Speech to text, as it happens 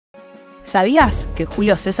¿Sabías que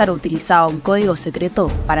Julio César utilizaba un código secreto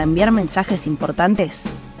para enviar mensajes importantes,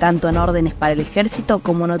 tanto en órdenes para el ejército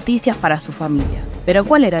como noticias para su familia? Pero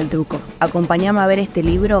 ¿cuál era el truco? Acompáñame a ver este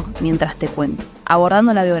libro mientras te cuento.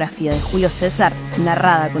 Abordando la biografía de Julio César,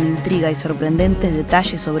 narrada con intriga y sorprendentes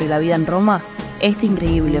detalles sobre la vida en Roma, este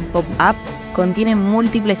increíble pop-up contiene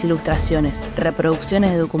múltiples ilustraciones,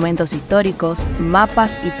 reproducciones de documentos históricos,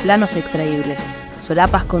 mapas y planos extraíbles,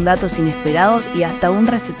 solapas con datos inesperados y hasta un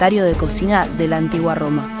recetario de cocina de la antigua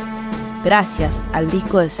Roma. Gracias al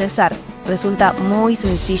disco de César, resulta muy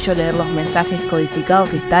sencillo leer los mensajes codificados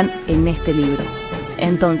que están en este libro.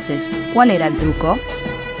 Entonces, ¿cuál era el truco?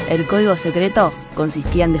 El código secreto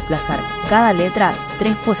consistía en desplazar cada letra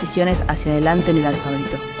 3 posiciones hacia adelante en el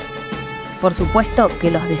alfabeto. Por supuesto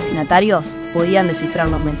que los destinatarios podían descifrar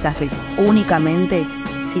los mensajes únicamente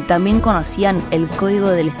si también conocían el código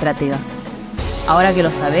del estratega. Ahora que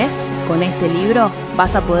lo sabes, con este libro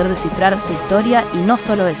vas a poder descifrar su historia y no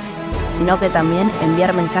solo eso, sino que también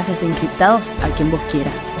enviar mensajes encriptados a quien vos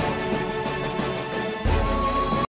quieras.